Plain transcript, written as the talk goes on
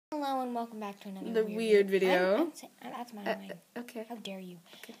Hello and welcome back to another weird video. That's my name. Okay. How dare you?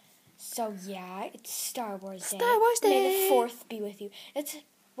 Okay. So yeah, it's Star Wars Day. Star Wars Day. May the Fourth be with you.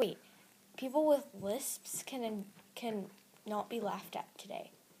 Wait, people with lisps can not be laughed at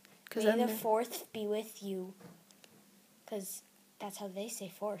today. May the Fourth be with you. Because that's how they say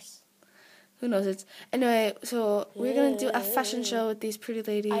force. Who knows? Anyway, so we're going to do a fashion show with these pretty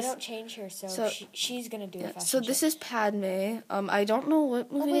ladies. I don't change her, so she's going to do a fashion show. So this is Padme. I don't know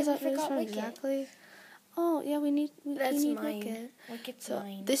what movie is that from exactly. Oh, yeah, we need mine. Wicket. Wicket's so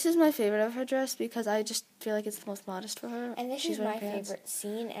mine. This is my favorite of her dress because I just feel like it's the most modest for her. And this is my favorite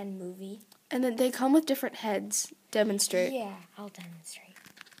scene and movie. And then they come with different heads. Demonstrate. Yeah, I'll demonstrate.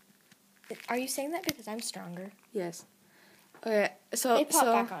 Are you saying that because I'm stronger? Yes. Okay, so they pop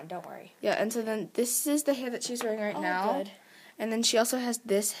back on, don't worry. Yeah, and so then this is the hair that she's wearing right now. Good. And then she also has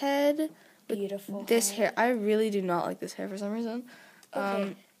this head. Beautiful. This hair. I really do not like this hair for some reason.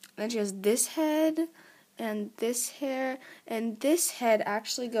 Okay. Then she has this head and this hair, and this head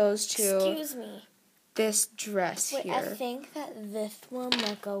actually goes to Excuse me. This dress here. I think that this one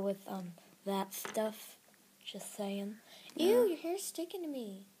might go with that stuff. Just saying. Yeah. Ew, your hair's sticking to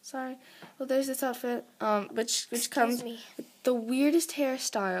me. Sorry. Well, there's this outfit, which comes with the weirdest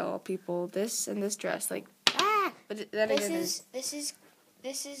hairstyle, people. This and this dress, like But then this is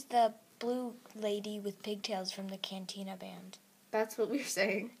the blue lady with pigtails from the Cantina band. That's what we were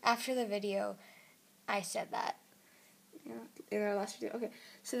saying. After the video, I said that. Yeah, in our last video. Okay,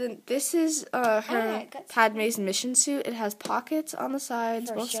 so then this is her Padme's mission suit. It has pockets on the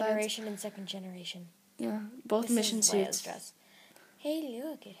sides, both sides. First generation and second generation. Yeah, both mission suits. Dress. Hey,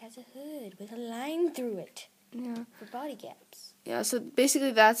 look, it has a hood with a line through it. Yeah. For body gaps. Yeah, so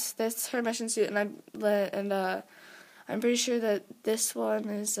basically that's her mission suit, and I'm pretty sure that this one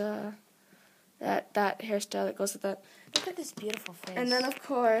is that hairstyle that goes with that. Look at this beautiful face. And then of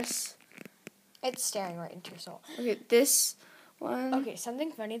course, it's staring right into your soul. Okay, this one. Okay,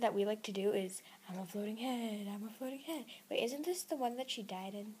 something funny that we like to do is I'm a floating head. Wait, isn't this the one that she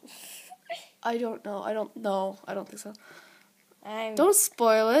died in? I don't know. I don't think so. Don't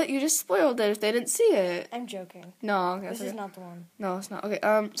spoil it. You just spoiled it if they didn't see it. I'm joking. No, okay, this is not the one. No, it's not. Okay.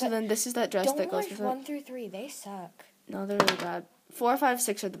 So then this is that dress that goes with it. 1 through 3. They suck. No, they're really bad. 4, 5,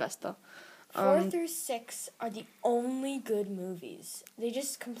 6 are the best though. 4 through 6 are the only good movies. They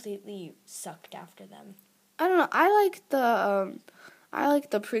just completely sucked after them. I don't know. I like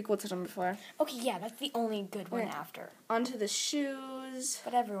the prequel to number 4. Okay, yeah, that's the only good one after. Onto the shoes.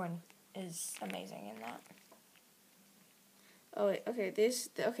 But everyone is amazing in that. Oh wait, okay. This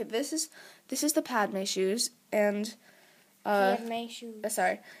is the Padme shoes and Padme shoes.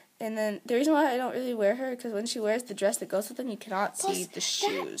 Sorry. And then the reason why I don't really wear her because when she wears the dress that goes with them, you cannot see the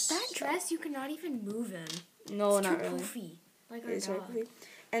shoes. That dress you cannot even move in. No, it's not too really. Poofy, like our It's dog. very poofy.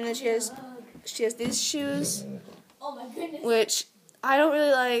 And then she has these shoes. Oh my goodness. Which I don't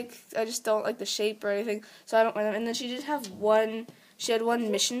really like. I just don't like the shape or anything, so I don't wear them. And then she did have one. She had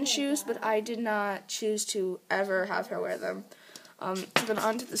one mission shoes, but I did not choose to ever have her wear them. So then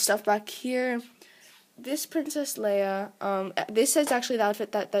onto the stuff back here. This Princess Leia, this is actually the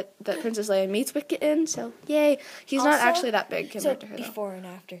outfit that Princess Leia meets Wicket in, so yay. He's not actually that big compared to her, though. Before and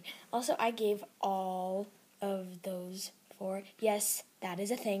after. Also, I gave all of those yes, that is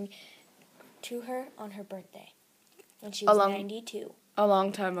a thing, to her on her birthday. When she was 92. A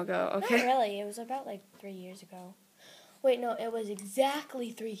long time ago, okay. Not really, it was about 3 years ago. Wait, no, it was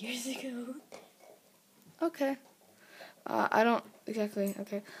exactly 3 years ago. Okay. I don't exactly,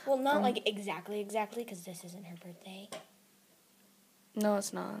 okay. Well, not exactly, because this isn't her birthday. No,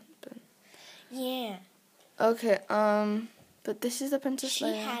 it's not. But yeah. Okay, but this is the Princess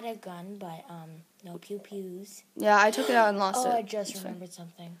Leia. She had a gun, but, no pew-pews. Yeah, I took it out and lost it. Oh, I just remembered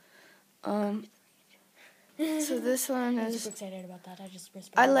something. So this one is... I'm super excited about that. I just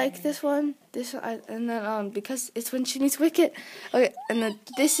whispered. I like this one. And then, because it's when she meets Wicket. Okay, and then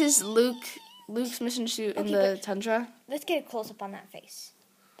this is Luke's mission suit in the tundra. Let's get a close-up on that face.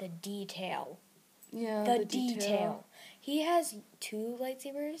 The detail. Yeah, the detail. He has 2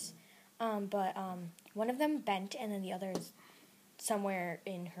 lightsabers, but one of them bent, and then the other is somewhere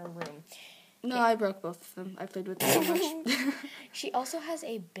in her room. No, I broke both of them. I played with them so much. She also has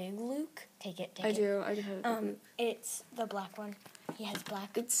a big Luke. Take it. I do have a big Luke. It's the black one. He has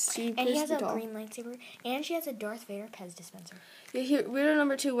black. It's super and he has a green lightsaber. And she has a Darth Vader Pez dispenser. Yeah, here, weirdo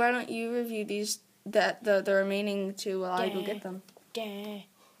number 2. Why don't you review these? The remaining 2 while I go get them. I'm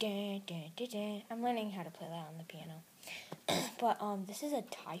learning how to play that on the piano. But this is a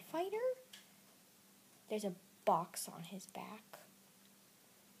TIE fighter. There's a box on his back.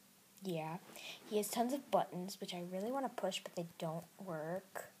 Yeah. He has tons of buttons, which I really want to push, but they don't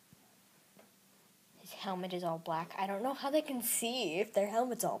work. helmet is all black. I don't know how they can see if their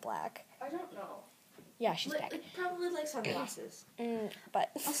helmet's all black. I don't know. Yeah, she's back. Probably like sunglasses. But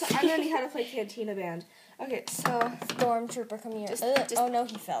also, I'm learning how to play Cantina Band. Okay, so Stormtrooper, come here. Oh no,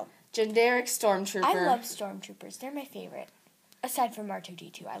 he fell. Generic Stormtrooper. I love Stormtroopers. They're my favorite. Aside from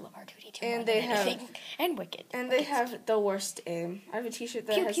R2-D2, I love R2-D2 and more they than have anything. And Wicked. And they have the worst aim. I have a T-shirt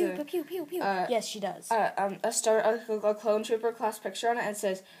that has pew, pew, pew, pew. Yes, she does. A clone trooper class picture on it, and it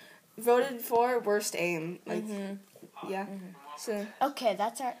says, "Voted for worst aim." Like, yeah. So okay,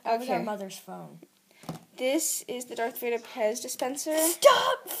 that's our mother's phone. This is the Darth Vader Pez dispenser.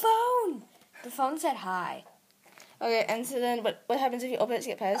 Stop phone. The phone said hi. Okay, and so then what happens if you open it to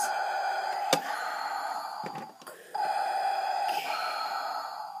get Pez?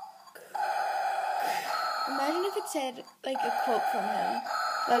 Imagine if it said, like, a quote from him.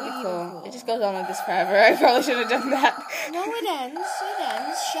 That'd be cool. It just goes on like this forever. I probably should have done that. No, it ends. It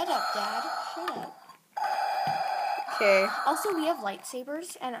ends. Shut up, Dad. Shut up. Okay. Also, we have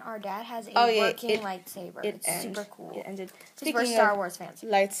lightsabers, and our dad has a working lightsaber. It's super cool. It ended. Because we're Star Wars fans.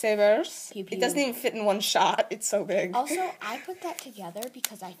 Lightsabers. Pew, pew. It doesn't even fit in one shot. It's so big. Also, I put that together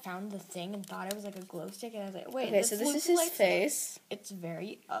because I found the thing and thought it was like a glow stick, and I was like, wait, okay, so this is his face. It's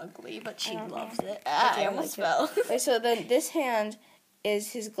very ugly, but she loves it. I almost fell. Okay, so then this hand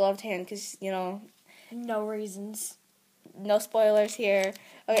is his gloved hand because, you know. No reasons. No spoilers here.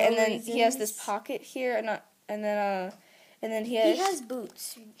 Okay, No and then reasons. he has this pocket here, and then he has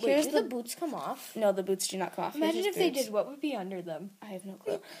boots. Here's Wait, do the boots come off? No, the boots do not come off. Imagine if they did. What would be under them? I have no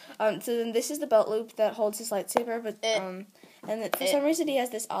clue. So then this is the belt loop that holds his lightsaber, but and then for some reason he has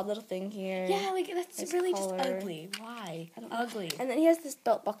this odd little thing here. Yeah, like that's really just ugly. Why? Ugly. And then he has this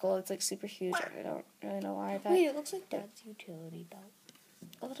belt buckle. It's like super huge. I don't really know why. Wait, it looks like Dad's utility belt.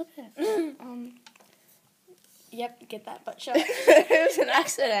 A little bit. Yep, get that butt shot. It was an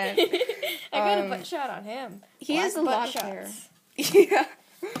accident. I got a butt shot on him. He has a lot of hair. Yeah.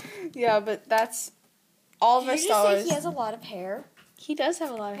 Yeah, but that's all of our Star Wars. Did you just say he has a lot of hair? He does have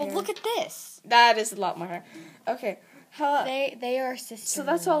a lot of hair. Well, look at this. That is a lot more hair. Okay. They are sisters. So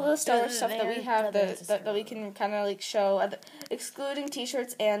that's all the Star Wars stuff that we have that we can kind of like show, excluding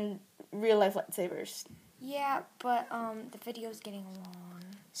T-shirts and real life lightsabers. Yeah, but the video's getting long.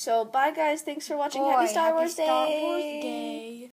 So bye guys, thanks for watching. Happy Star Wars Day.